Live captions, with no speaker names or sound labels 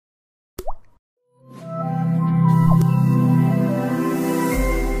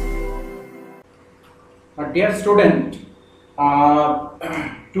Dear student,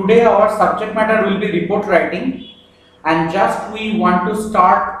 today our subject matter will be report writing, and just we want to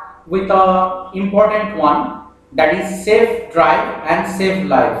start with a important one, that is safe drive and save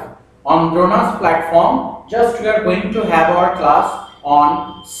life. On Dhronas platform, just we are going to have our class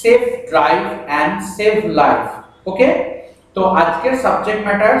on safe drive and save life. Okay, तो आज के subject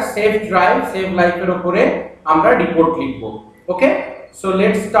matter safe drive save life এর উপরে আমরা report লিখব. Okay, so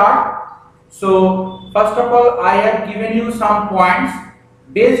let's start. So first of all, I have given you some points.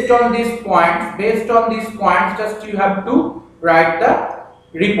 Based on these points, just you have to write the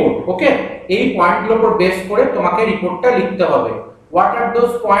report. Okay, এই পয়েন্টগুলোর উপর base করে তোমাকে রিপোর্টটা লিখতে হবে. What are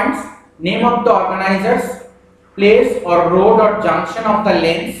those points? Name of the organizers, place or road or junction of the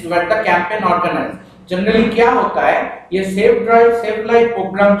lanes where the campaign organized. Generally क्या होता है, ये safe drive safe life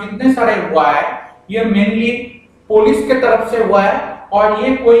programme जितने सारे हुआ है ये मेनली पुलिस के तरफ से हुआ है, और ये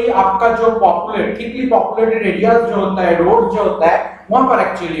कोई आपका जो थिकली पॉपुलेटेड एरियाज जो होता है, रोड जो होता है वहां पर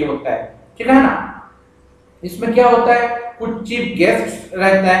एक्चुअली होता है. ठीक है ना. इसमें क्या होता है, कुछ चीफ गेस्ट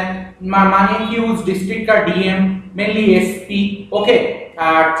रहता है, मानिए कि उस डिस्ट्रिक्ट का DM, mainly SP, okay,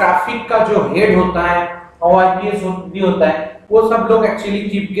 traffic का जो हेड होता है और आईपीएस भी होता है, वो सब लोग एक्चुअली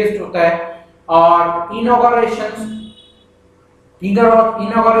चीफ गेस्ट होता है. और ইনঅগারেশন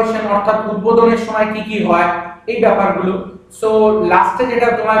অর্থাৎ উদ্বোধনের সময় কি কি হয় এই ব্যাপারগুলো. সো লাস্টে যেটা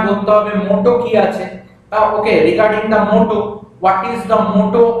তোমায় বলতে হবে মোটো কি আছে. ওকে, regarding the Moto, what is the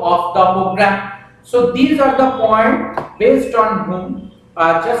Moto of the programme. So this are the point based on whom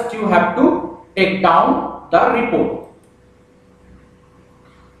just you have to take down the report.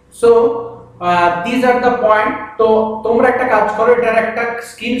 So these are the point. তো তোমরা একটা কাজ করো, এটার একটা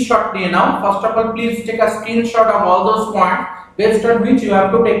screenshot নিয়ে নাও. First of all please take a screenshot of all those points based on which you have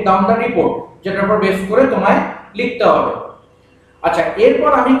to take down the report, যেটার উপর বেস করে তোমায় লিখতে হবে. আচ্ছা,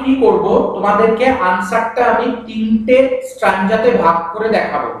 এরপর আমি কি করব, তোমাদেরকে আনসারটা আমি তিনটে স্ট্যান্ডাতে ভাগ করে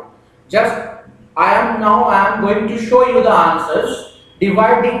দেখাবো. Just I am going to show you the answers,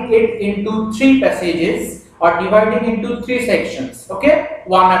 dividing it into 3 passages or dividing into 3 sections, okay,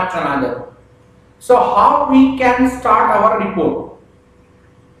 one after another. So how we can start our report?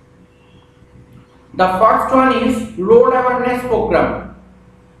 The first one is road awareness program.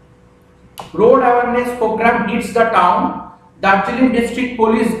 Road awareness program hits the town. Darjeeling District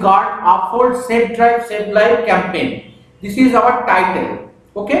Police Guard upholds Safe Drive Save Life campaign. This is our title.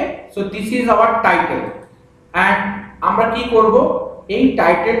 Okay, so this is our title, and আমরা কি করব, এই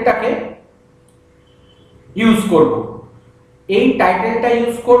টাইটেলটাকে use করব. এই টাইটেলটা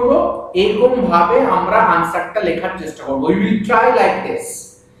use করব, এরকম ভাবে আমরা আনসারটা লেখার চেষ্টা করব. We will try like this.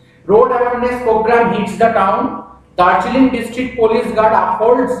 Road awareness program hits the town. Darjeeling District Police Guard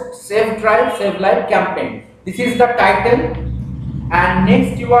upholds Safe Drive Save Life campaign. This is the title, and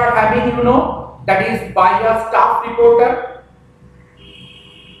next you are having, that is by a staff reporter.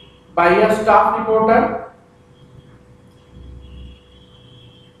 By a staff reporter.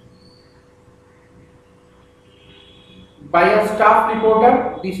 By a staff reporter.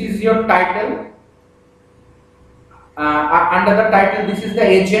 This is your title. Under the title, this is the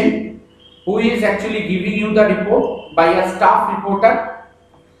agent who is actually giving you the report, by a staff reporter.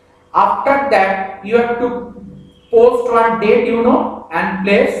 After that, you have to post one date, and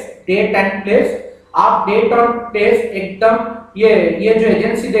place, date and place. आप date और place एकदम ये जो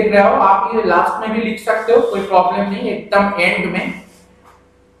agency देख रहे हो आप ये लास्ट में भी लिख सकते हो, कोई प्रॉब्लम नहीं, एकदम एंड में,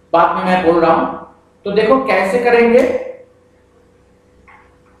 बाद में मैं बोल रहा हूं. तो देखो कैसे करेंगे,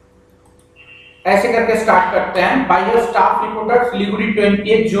 ऐसे करके स्टार्ट करते हैं. Bye a staff reporter, Siliguri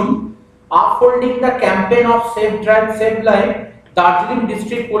 28 June, upholding the campaign of Safe Drive Save Life, Darjeeling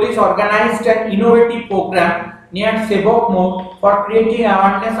District Police organized an innovative program near Sebok Mode for creating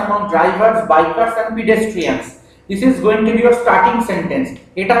awareness among drivers, bikers and pedestrians. This is going to be your starting sentence.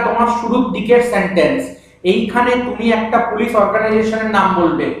 এটা তোমার শুরুর দিকের sentence. এইখানে তুমি একটা police অর্গানাইজেশনের নাম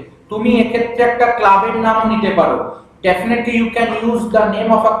বলবে, তুমি এক্ষেত্রে একটা ক্লাবের নামও নিতে পারো. Definitely you can use the name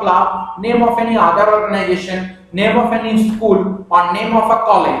of a club, name of any other organization, name of any school, or name of a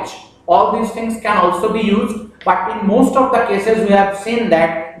college. All these things can also be used, but in most of the cases we have seen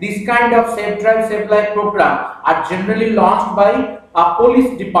that this kind of Safe Drive Save Life program are generally launched by a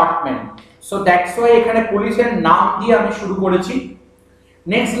police department. So that's why এখানে পুলিশের নাম দিয়ে আমি শুরু করেছি.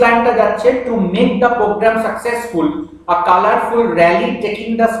 Next লাইনটা যাচ্ছে, to make the program successful, a colorful rally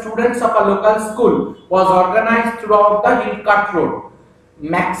taking the students of a local school was organized throughout the Hillcut Road.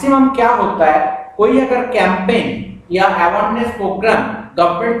 Maximum क्या होता है, कोई अगर कैंपेन या अवेयरनेस प्रोग्राम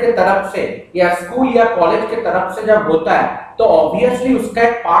गवर्नमेंट के तरफ से या स्कूल या कॉलेज के तरफ से जब होता है तो ऑब्वियसली उसका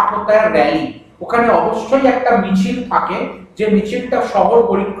एक पार्ट होता है रैली. ওখানে অবশ্যই একটা মিছিল থাকে, যে মিছিলটা শহর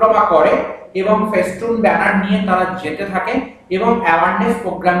পরিক্রমা করে এবং ফেস্টুন ব্যানার নিয়ে তারা যেতে থাকে এবং অ্যাওয়ারনেস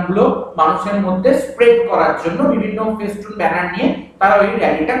প্রোগ্রামগুলো মানুষের মধ্যে স্প্রেড করার জন্য বিভিন্ন ফেস্টুন ব্যানার নিয়ে তারা ওই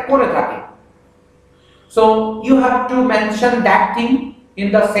র্যালিটা করে থাকে। So you have to mention that thing in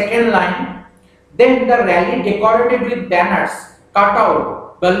the second line. Then the rally decorated with banners, cutout,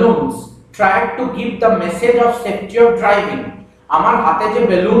 balloons tried to give the message of safety of driving. আমার হাতে যে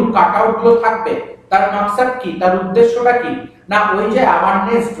বেলুন কাটআউট গুলো থাকবে তার মাকসাদ কি, তার উদ্দেশ্যটা কি, না ওই যে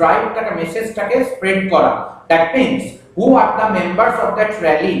অ্যাওয়ারনেস ড্রাইভটাকে মেসেজটাকে স্প্রেড করা। That means who are the members of that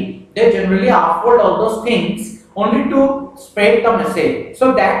rally, they generally afford all those things only to spread the message, so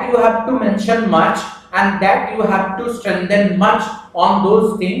that you have to mention much and that you have to strengthen much on those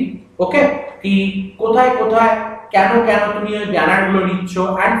things. Okay, কি কোথায় কোথায় কেন কেন তুমি ওই ব্যানারগুলো নিচ্ছ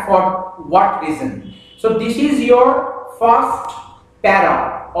and for what reason. So this is your first para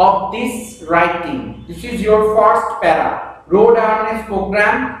of this writing. This is your first para. Road awareness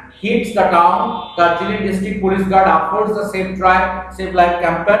program hits the town. Darjeeling district police guard affords the safe drive safe life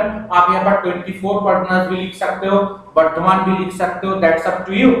campaign. आप यहाँ पर 24 पटनास भी लिख सकते हो, वर्धमान भी लिख सकते हो, that's up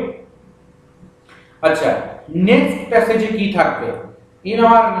to you. अच्छा, next passage की थाकबे. In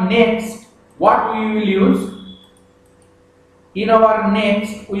our next, what we will use? In our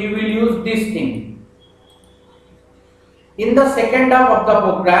next, we will use this thing. In the second half of the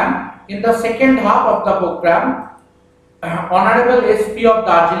program, Honorable SP of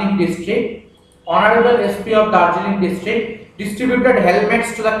Darjeeling district distributed helmets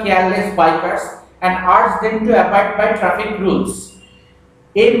to the careless bikers and urged them to abide by traffic rules.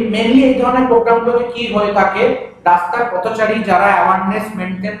 এই mainly এই ধরনের প্রোগ্রামগুলোতে কি হয়ে থাকে, রাস্তার পথচারী যারা awareness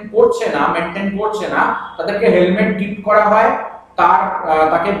maintain করছে না তাদেরকে হেলমেট গিফট করা হয়,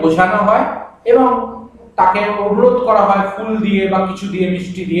 তাকে বোঝানো হয় এবং তাকে অনুরোধ করা হয় ফুল দিয়ে বা কিছু দিয়ে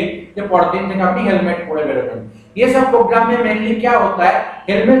মিষ্টি দিয়ে যে পরের দিন থেকে আপনি হেলমেট পরে বেরোবেন। ये सब प्रोग्राम में मेनली क्या होता है,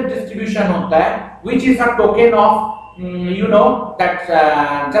 हेलमेट डिस्ट्रीब्यूशन होता है, which is a token of you know that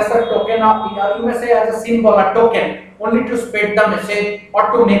just a token of, you may say as a symbol, a token only to spread the message or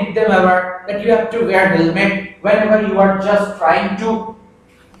to make them aware that you have to wear helmet whenever you are just trying to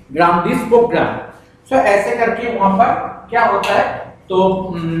run this program. So ऐसे करके वहां पर क्या होता है, तो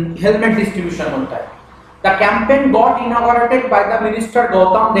helmet distribution होता है। The campaign got inaugurated by the Minister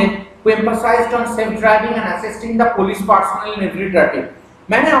Gautam Dev, who emphasized on safe driving and assisting the police personnel in every traffic.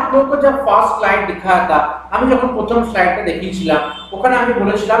 मैंने आप लोगों को जब फर्स्ट स्लाइड दिखाया था, আমি যখন প্রথম স্লাইডটা দেখিয়েছিলাম ওখানে আমি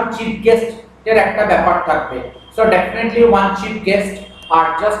বলেছিলাম চিফ গেস্ট এর একটা ব্যাপার থাকবে। So definitely one chief guest are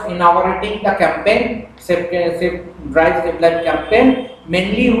just inaugurating the campaign, safe drive safe life campaign,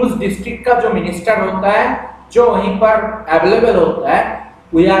 mainly whose district का जो मिनिस्टर होता है जो वहीं पर अवेलेबल होता है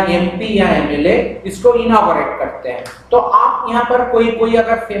या एमपी या एमएलए इसको इनॉगरेट करते हैं। तो आप यहाँ पर कोई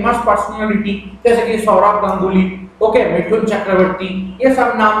अगर फेमस पर्सनालिटी जैसे कि सौरभ गांगुली, ओके, मिथुन चक्रवर्ती, ये सब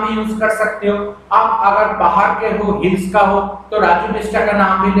नाम भी यूज कर सकते हो। आप अगर बाहर के हो, हिल्स का हो, तो राजू बिस्टा का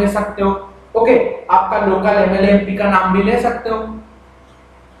नाम भी ले सकते हो, ओके, आपका लोकल एमएलए एमपी का नाम भी ले सकते हो।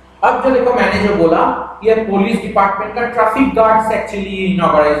 अब जो देखो मैंने जो बोला, ये पुलिस डिपार्टमेंट का ट्रैफिक गार्ड से एक्चुअली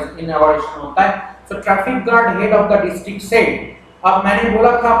इनॉगरेशन होता है। So traffic guard head of the district said, अब मैंने बोला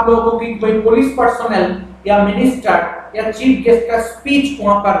था आप लोगों को कि कोई पुलिस पर्सनल या मिनिस्टर या चीफ गेस्ट का स्पीच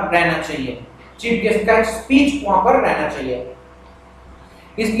वहां पर रहना चाहिए, चीफ गेस्ट का स्पीच वहां पर रहना चाहिए,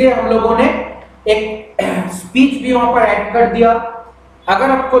 इसलिए हम लोगों ने एक स्पीच भी वहां पर ऐड कर दिया। अगर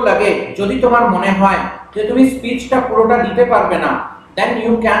आपको लगे যদি তোমার মনে হয় যে তুমি স্পিচটা পুরোটা দিতে পারবে না, then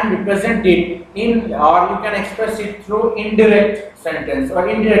you can represent it in or you can express it through indirect sentence or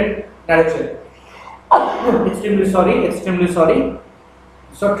indirect narration. Extremely sorry.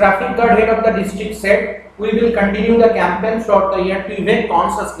 So traffic guard head of the district said we will continue the campaign throughout the year to evade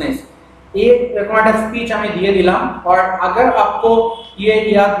consciousness. एक recorded speech हमें दिए दिलाम, और अगर आपको ये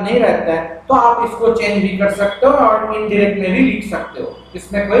याद नहीं रहता है तो आप इसको चेंज भी कर सकते हो और इनडायरेक्ट में भी लिख सकते हो,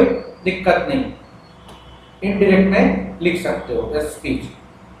 इसमें कोई दिक्कत नहीं, इनडायरेक्ट में लिख सकते हो स्पीच।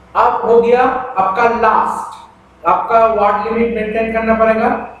 अब हो गया आपका लास्ट, आपका वर्ड लिमिट मेंटेन करना पड़ेगा,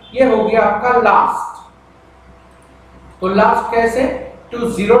 ये हो गया आपका लास्ट। तो लास्ट कैसे, to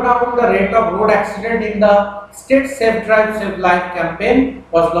zero down the rate of road accident in the state safe drive safe life campaign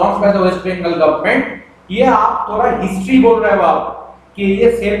was launched by the West Bengal government। ये आप थोड़ा हिस्ट्री बोल रहे हो आप कि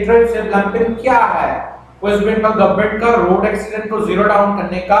ये safe drive safe life campaign क्या है, वेस्ट बंगाल गवर्नमेंट का रोड एक्सीडेंट को जीरो डाउन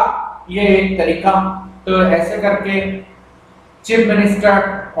करने का ये एक तरीका। तो ऐसे करके chief minister,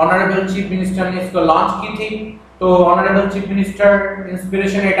 honourable chief minister ने इसको लॉन्च की थी। तो ऑनरेबल चीफ मिनिस्टर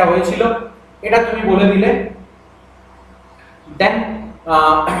इंस्पिरेशन এটা হয়েছিল, এটা তুমি বলে দিলে। Then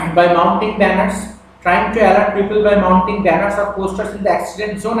by mounting banners, trying to alert people by mounting banners or posters in the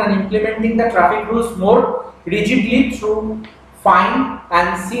accident zone and implementing the traffic rules more rigidly through fine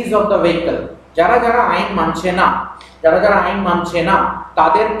and seize of the vehicle. যারা যারা আইন মানছে না, যারা যারা আইন মানছে না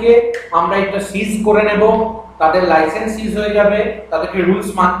তাদেরকে আমরা এটা সিজ করে নেব, তাদের লাইসেন্স সিজ হয়ে যাবে, তাদেরকে রুলস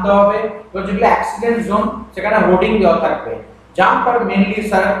মানতে হবে। তো যেগুলো অ্যাক্সিডেंट जोन সেখানে হোর্ডিং দেওয়া থাকবে, जहां पर मेनली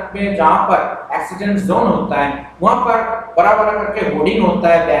सड़क पे जहां पर एक्सीडेंट जोन होता है वहां पर बड़ा बड़ा करके होर्डिंग होता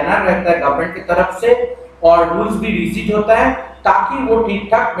है, बैनर रहता है गवर्नमेंट की तरफ से और रूल्स भी रिसीट होता है ताकि वो ठीक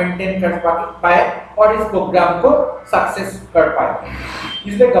ठाक मेंटेन कर पाए और इस प्रोग्राम को सक्सेस कर पाए।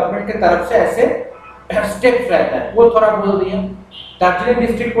 इसलिए गवर्नमेंट की तरफ से ऐसे स्टेप्स रहता है, वो थोड़ा बोल दिया। Darjeeling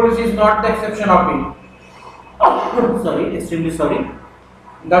district police is not the exception of it, sorry extremely sorry.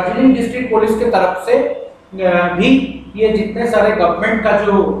 Darjeeling district police की तरफ से भी ये जितने सारे गवर्नमेंट का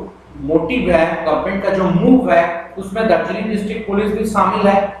जो मोटिव है, गवर्नमेंट का जो मूव है, उसमें दार्जिलिंग डिस्ट्रिक्ट पुलिस भी शामिल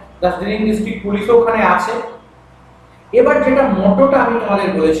है। दार्जिलिंग डिस्ट्रिक्ट पुलिस ওখানে আছে। এবার যেটা মোটোটা আমি তোমাদের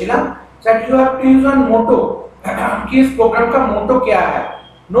বলেছিলাম that you have to use one motto कि इस प्रोग्राम का मोटो क्या है,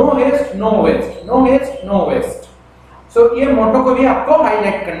 no waste no waste, no waste no waste. सो ये मोटो को भी आपको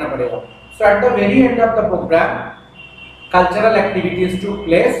हाईलाइट करना पड़ेगा। सो at the very end of the programme cultural activities took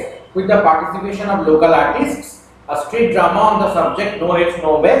place with the participation of local artists. A street drama on the subject no waste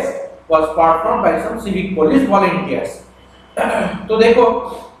no waste was performed by some civic police volunteers. তো দেখো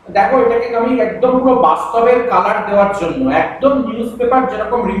দেখো এটাকে আমি একদম পুরো বাস্তবের colour দেওয়ার জন্য একদম নিউজপেপার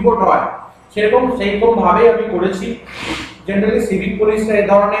যেরকম রিপোর্ট হয় সেরকম সেইরকম ভাবে আমি করেছি। জেনারেলি সিভিক পুলিশরা এই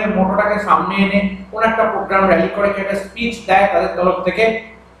ধরনের মোটোটাকে সামনে এনে কোন একটা প্রোগ্রাম র্যালি করে একটা স্পিচ দেয় তাদের তরফ থেকে।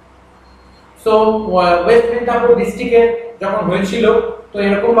 সো ওয়েস্ট মেদিনীপুর ডিস্ট্রিক্টে যখন হয়েছিল তো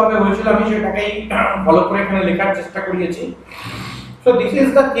এরকম ভাবে হয়েছিল, আমি সেটাকেই ফলো করে এখানে লেখার চেষ্টা করিয়েছি। So this is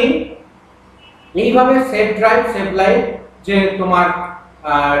the thing. এইভাবে সেফ ড্রাইভ সেফ লাইফ যে তোমার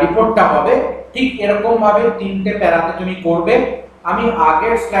রিপোর্টটা হবে ঠিক এরকম ভাবে তিনটে প্যারাতে তুমি করবে। আমি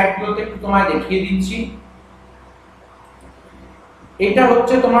আগের স্লাইডগুলোতে একটু তোমায় দেখিয়ে দিচ্ছি। এটা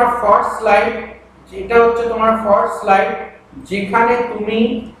হচ্ছে তোমার ফার্স্ট স্লাইড, এটা হচ্ছে তোমার ফার্স্ট স্লাইড যেখানে তুমি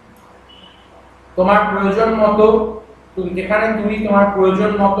তোমার প্রয়োজন মতো যেখানে তুমি তোমার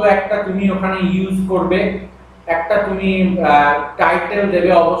প্রয়োজন মতো একটা তুমি ওখানে ইউজ করবে, একটা তুমি টাইটেল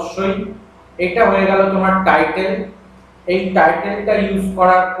দেবে অবশ্যই। এটা হয়ে গেল তোমার টাইটেল। এই টাইটেলটা ইউজ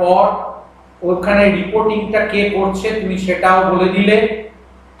করার পর ওখানে রিপোর্টিংটা কে করছে তুমি সেটাও বলে দিলে।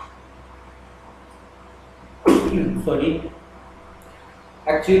 সরি,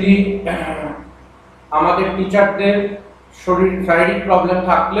 অ্যাকচুয়ালি আমাদের টিচারদের শারীরিক প্রবলেম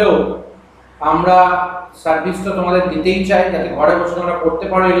থাকলেও আমরা সার্ভিসটা তোমাদের দিতেই চাই যাতে ঘরে বসে তোমরা করতে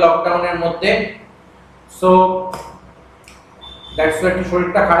পারো এই লকডাউনের মধ্যে। সো দ্যাটস ওয়াই একটু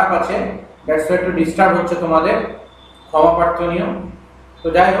শরীরটা খারাপ আছে, দ্যাটস ওয়াই একটু ডিস্টার্ব হচ্ছে তোমাদের, ক্ষমা প্রার্থনীয়। তো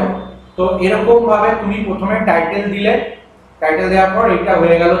যাই হোক, তো এরকম ভাবে তুমি প্রথমে টাইটেল দিলে, টাইটেল দেওয়ার পর এটা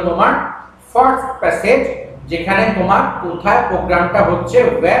হয়ে গেল তোমার ফার্স্ট প্যাসেজ যেখানে তোমার কোথায় প্রোগ্রামটা হচ্ছে,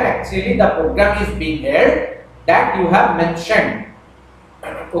 where actually the program is being held, that you have mentioned.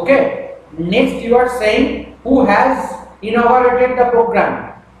 Okay, next you are saying who has inaugurated the program.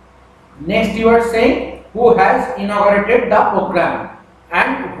 Next you are saying who has inaugurated the program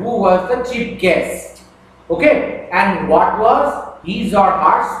and who was the chief guest. Okay, and what was his or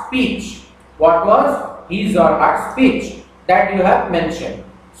her speech, what was his or her speech that you have mentioned.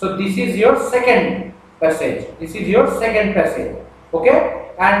 So this is your second passage, this is your second passage. Okay,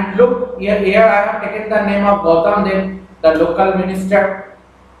 and look here I have taken the name of Gautam Dev, the local minister.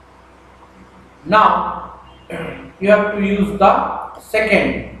 Now you have to use the second,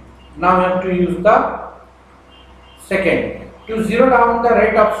 now you have to use the second to zero down the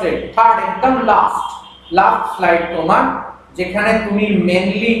rate of sale. Third ekdom last slide তোমার যেখানে তুমি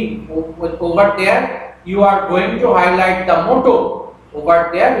mainly over there you are going to highlight the motto, over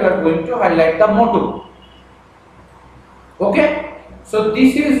there you are going to highlight the motto. Okay, so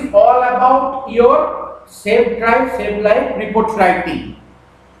this is all about your safe drive safe life report writing.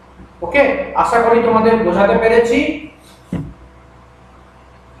 Okay, আশা করি তোমাদের বোঝাতে পেরেছি।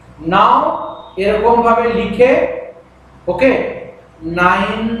 নাও এরকম ভাবে লিখে ওকে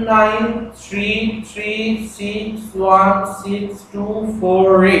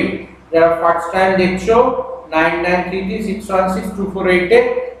 9933616248 যারা first time দেখছো 9933616248 এ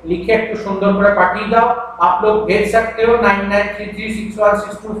लिखे একটু সুন্দর করে পাঠিয়ে দাও। आप लोग भेज सकते हो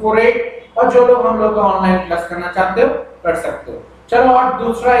 9933616248 और जो लोग हम लोग का ऑनलाइन क्लास करना चाहते हो कर सकते हो। चलो और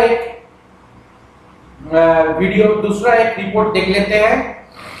दूसरा एक वीडियो, दूसरा एक रिपोर्ट देख लेते हैं।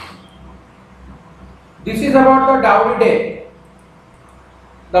 This is about the dowry day,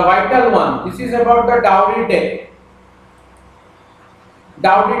 the vital one. This is about the dowry day.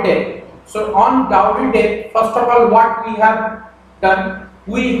 Dowry day. So on dowry day, first of all, what we have done,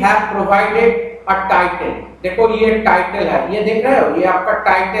 we have provided a title. देखो ये title है, ये देख रहे हो, ये आपका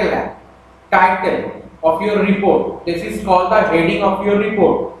title है, title of your report. This is called the heading of your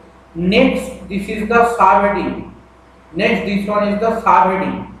report. Next, this is the subheading. Next, this one is the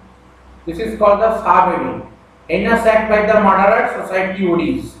subheading. This is called the subheading. Heinous act by the murderer, society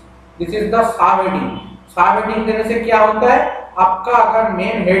ODs. This is the subheading. Subheading देने से क्या होता है, आपका अगर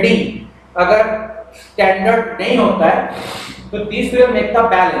main heading अगर standard नहीं होता है तो this will make the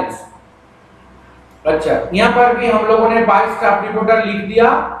balance. अच्छा, यहाँ पर भी हम लोगों ने 22 स्टाफ रिपोर्टर लिख दिया।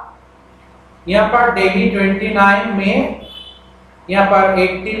 यहाँ पर डेली 29 में, यहाँ पर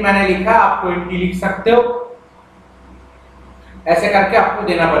 18 मैंने लिखा, आप 20 लिख सकते हो, ऐसे करके आपको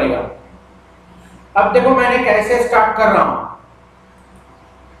देना पड़ेगा। अब देखो मैंने कैसे स्टार्ट कर रहा हूं।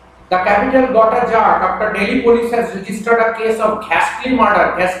 The capital got a jar after Delhi police has registered a case of ghastly murder.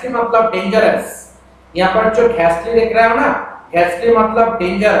 ghastly मतलब dangerous। यहाँ पर जो ghastly देख रहे हो ना, ghastly मतलब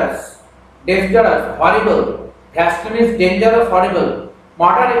dangerous, dangerous, horrible। ghastly means dangerous, horrible।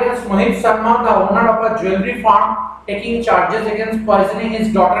 Murder against Mohit Sharma, the owner of a jewelry farm, taking charges against poisoning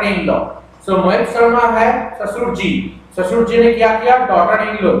his daughter-in-law. So Mohit Sharma है ससुर जी, ससुर जी ने क्या किया,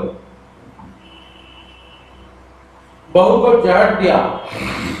 daughter-in-law बहू को जहर दिया।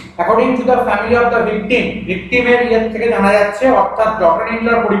 According to the family of the victim, victim এর ইয়ে থেকে জানা যাচ্ছে, অর্থাৎ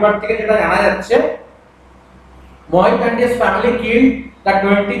daughter-in-law পরিবার থেকে যেটা জানা যাচ্ছে, Mohit and his family killed the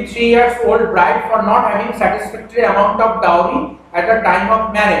 23 years old bride for not having satisfactory amount of dowry at the time of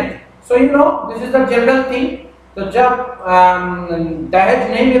marriage. So you know this is the general thing। तो जब दहेज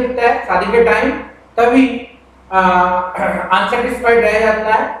नहीं मिलता है शादी के टाइम, तभी अनसेटिस्फाइड रह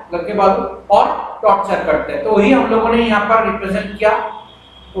जाता है लड़के वालों और टॉर्चर करते हैं। तो वही हम लोगों ने यहाँ पर रिप्रेजेंट किया,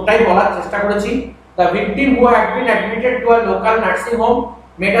 ওটাই বলার চেষ্টা করেছি। The victim who had been admitted to a local nursing home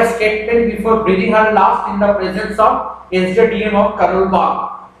made a statement before breathing her last in the presence of SJDM of Karolbagh।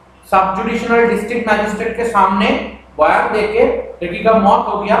 सब जुडिशनल डिस्ट्रिक्ट मैजिस्ट्रेट के सामने बयान देके लड़की का मौत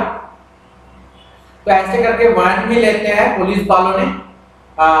हो गया। तो ऐसे करके बयान भी लेते हैं पुलिस वालों ने,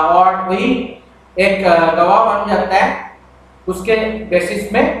 और वही एक गवाह बन जाता है, उसके बेसिस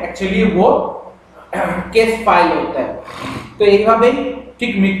में एक्चुअली वो केस फाइल होता है। तो এইভাবেই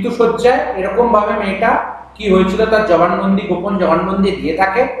ঠিক মৃত্যু সজ্জায় এরকম ভাবে মেয়েটা কি হয়েছিল তার জবানবন্দি, গোপন জবানবন্দি দিয়ে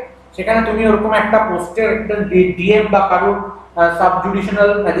থাকে। সেখানে তুমি ওরকম একটা পোস্টের একটা ডিএম বা কারো সাব জুডিশনাল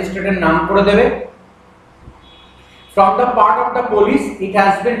ম্যাজিস্ট্রেটের নাম করে দেবে। From the part of the police, it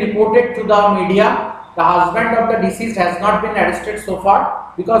has been reported to the media the husband of the deceased has not been arrested so far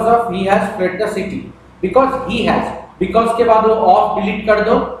because of he has fled the city। because he has, because के बाद वो of delete कर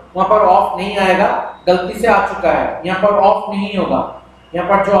दो, वहां पर of नहीं आएगा, गलती से आ चुका है, यहाँ पर ऑफ नहीं होगा। यहाँ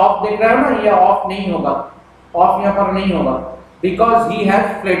पर जो ऑफ देख रहे हो ना, ये ऑफ नहीं होगा, ऑफ यहाँ पर नहीं होगा। because he has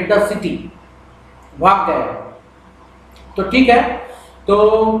fled the city, भाग गया। तो ठीक है, तो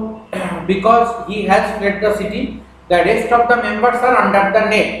because he has fled the city, the rest of the members are under the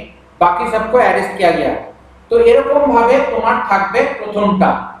net। বাকি सबको অ্যারেস্ট किया गया। তো এরকম ভাবে তোমার থাকবে প্রথমটা।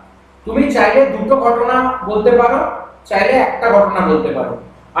 তুমি চাইলে দুটো ঘটনা বলতে পারো, চাইলে একটা ঘটনা বলতে পারো।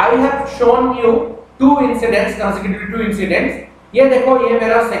 I have shown you two incidents, consecutive two incidents। ये देखो, ये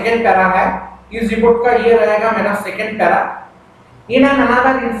मेरा सेकंड पैरा है, इस रिपोर्ट का ये रहेगा मेरा second para. In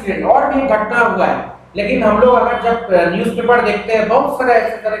another incident, और भी घटना हुआ है, लेकिन हम लोग अगर जब न्यूज़पेपर देखते हैं बहुत सारे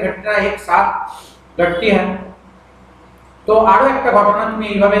ऐसे तरह घटना एक साथ घटती है, तो আরো একটা ঘটনা তুমি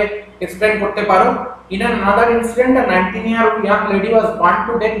এইভাবে এক্সপ্লেইন করতে পারো। In another incident, a 19-year-old young lady was burned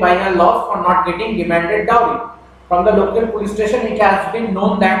to death by her loss for not getting demanded dowry. From the local police station, it has been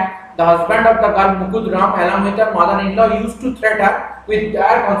known that the husband of the girl Mukud Ram, along with her mother-in-law, used to threaten her with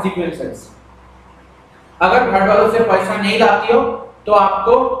dire consequences। अगर घर वालों से पैसा नहीं लाती हो तो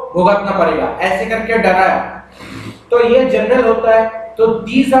आपको भुगतना पड़ेगा, ऐसे करके डराया। तो ये जनरल होता है। तो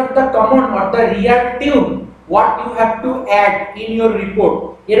these are the common or the real tune what you have to add in your report।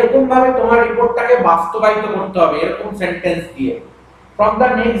 এরকম ভাবে তোমার রিপোর্টটাকে বাস্তবায়িত করতে হবে এরকম সেন্টেন্স দিয়ে। From the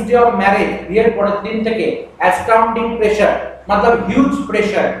next day of marriage, বিয়ের পরের দিন থেকে astounding pressure मतलब huge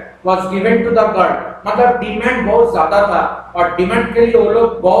pressure was given to the girl, मतलब डिमांड बहुत ज्यादा था, और डिमांड के लिए वो लोग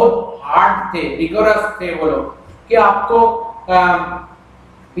बहुत हार्ड थे, रिगोरस थे वो लोग, कि आपको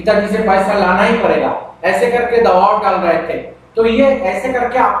पिताजी से पैसा लाना ही पड़ेगा, ऐसे करके दबाव डाल रहे थे। तो ये ऐसे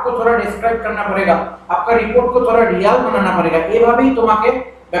करके आपको थोड़ा डिस्क्राइब करना पड़ेगा, आपका रिपोर्ट को थोड़ा रियल बनाना पड़ेगा। এইভাবেই তোমাকে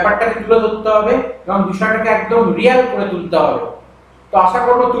ব্যাপারটাকে তুলে ধরতে হবে এবং বিষয়টাকে একদম রিয়েল করে তুলতে হবে। তো আশা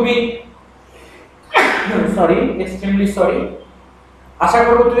করব তুমি এক্সট্রিমলি সরি, আশা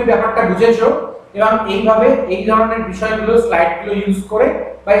করব তুমি ব্যাপারটা বুঝেছো এবং এইভাবে এই ধরনের বিষয়গুলো স্লাইডগুলো ইউজ করে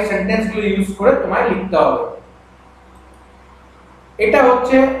বা এই সেন্টেন্সগুলো ইউজ করে তোমায় লিখতে হবে। এটা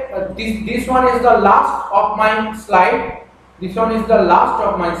হচ্ছে this one is the last of my slide, this one is the last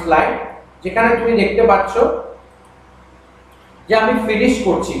of my slide। যেখানে তুমি দেখতে পাচ্ছ যে আমি ফিনিশ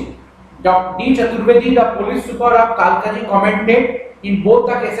করছি। D Chaturvedi the police super of Kalkaji commented in both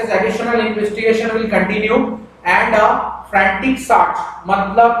the cases additional investigation will continue and a frantic search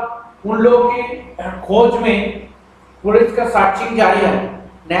मतलब उन लोगों की खोज में पुलिस का सर्चिंग जारी है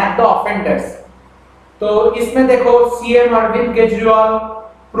नैप द ऑफेंडर्स। तो इसमें देखो सीएम अरविंद केजरीवाल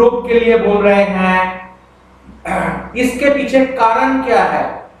प्रूफ के लिए बोल रहे हैं। इसके पीछे कारण क्या है?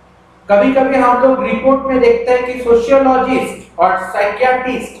 कभी कभी हम लोग रिपोर्ट में देखते हैं कि सोशियोलॉजिस्ट और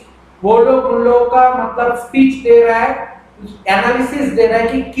साइकियाट्रिस्ट वो लोग उन लोगों का मतलब स्पीच दे रहा है, एनालिसिस दे रहा है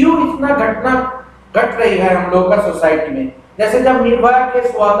कि क्यों इतना घटना घट रही है हम लोग का सोसाइटी में। जैसे जब निर्भया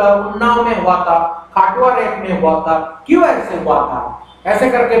केस हुआ था, उन्नाव में हुआ था, खाटुआ रेप में हुआ था, क्यों ऐसे हुआ था, ऐसे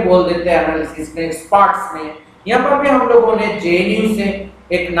करके बोल देते हैं एनालिसिस में, एक्सपर्ट्स ने। यहाँ पर भी हम लोगों ने जेएनयू से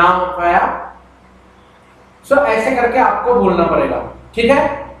एक नाम उठाया। सो ऐसे करके आपको बोलना पड़ेगा, ठीक है।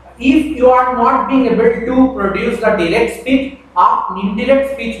 If you are not being able to produce the direct speech, आप इनडायरेक्ट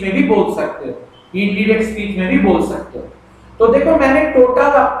स्पीच में भी बोल सकते हो, इनडायरेक्ट स्पीच में भी बोल सकते हो। तो देखो मैंने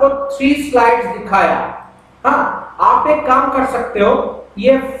टोटल आपको 3 स्लाइड्स दिखाया। हाँ, आप एक काम कर सकते हो,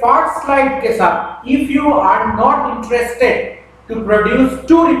 ये फर्स्ट स्लाइड के साथ if you are not interested to produce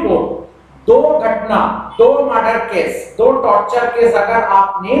 2 report, 2 घटना, 2 मर्डर केस, 2 टॉर्चर केस अगर आप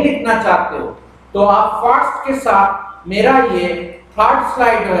नहीं लिखना चाहते हो तो आप फर्स्ट के साथ मेरा ये थर्ड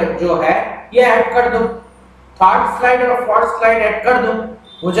स्लाइड जो है ये ऐड कर दो, थर्ड स्लाइड और फोर्थ स्लाइड ऐड कर दो,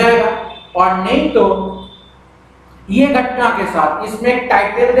 हो जाएगा। और नहीं तो ये घटना के साथ इसमें एक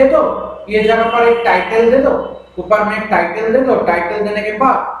टाइटल दे दो, ये जगह पर एक टाइटल दे दो, ऊपर में एक टाइटल दे दो। टाइटल देने के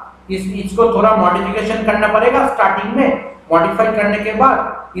बाद इसको थोड़ा मॉडिफिकेशन करना पड़ेगा, स्टार्टिंग में मॉडिफाई करने के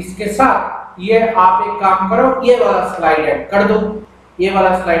बाद इसके साथ ये आप एक काम करो, ये वाला स्लाइड ऐड कर दो, ये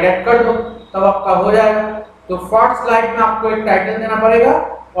वाला स्लाइड ऐड कर दो, तब आपका हो जाएगा। तो फर्स्ट स्लाइड में आपको एक टाइटल देना पड़ेगा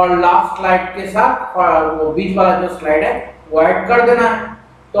और लास्ट स्लाइड के साथ वो बीच वाला जो स्लाइड है वो ऐड कर देना है।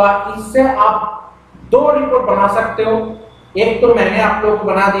 तो इससे आप 2 रिपोर्ट बना सकते हो। एक तो मैंने आप लोगों को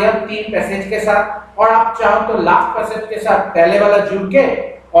बना दिया 3 पैसेज के साथ, और आप चाहो तो लास्ट पैसेज के साथ पहले वाला जुड़ के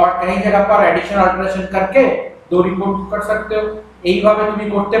और कहीं जगह पर एडिशन अल्टरेशन करके 2 रिपोर्ट कर सकते हो। यही भाবে তুমি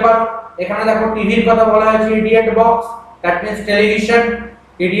করতে পারো। এখানে দেখো টিভির কথা বলা হয়েছে, idiot box, that means television,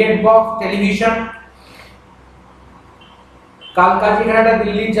 idiot box television. Kalkaji এখানে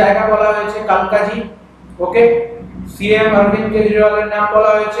দিল্লির জায়গা বলা হয়েছে কালকাজি, ওকে। सीएम अरविंद केजरीवाल এর নাম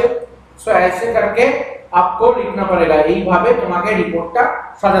বলা হয়েছে। সো ऐसे करके आपको लिखना पड़ेगा, এই ভাবে তোমাকে রিপোর্টটা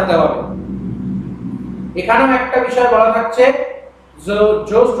সাজাতে হবে। এখানেও একটা বিষয় বলা থাকছে,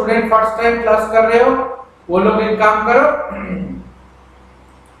 जो स्टूडेंट फर्स्ट टाइम क्लास कर रहे हो वो लोग एक काम करो,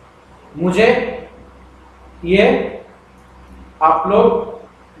 मुझे ये आप लोग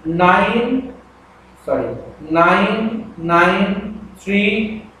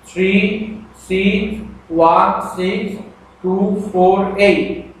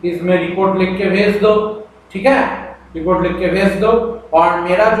 993361248 इसमें रिपोर्ट लिख के भेज दो, ठीक है। रिपोर्ट लिख के भेज दो। और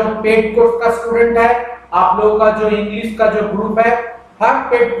मेरा जो पेड कोर्स का स्टूडेंट है, आप लोगों का जो इंग्लिश का जो ग्रुप है, हर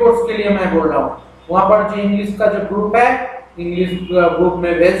पेड कोर्स के लिए मैं बोल रहा हूँ, वहां पर जो इंग्लिश का जो ग्रुप है, इंग्लिश ग्रुप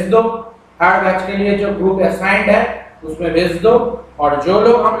में भेज दो। हर बैच के लिए जो ग्रुप असाइंड है उसमें भेज दो। और जो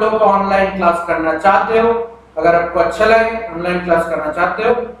लोग हम लोग को ऑनलाइन क्लास करना चाहते हो, अगर आपको अच्छा लगे ऑनलाइन क्लास करना चाहते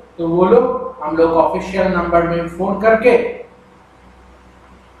हो, तो वो लोग हम लोग ऑफिशियल नंबर में फोन करके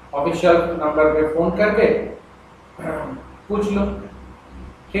पूछ लो,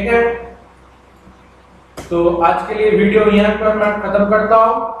 ठीक है। तो आज के लिए वीडियो यहाँ पर मैं खत्म करता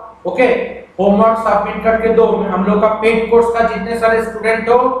हूँ, ओके। होमवर्क सबमिट करके दो। हम लोग का पेड कोर्स का जितने सारे स्टूडेंट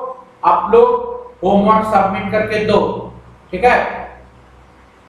हो, आप लोग होमवर्क सबमिट करके दो, ठीक है।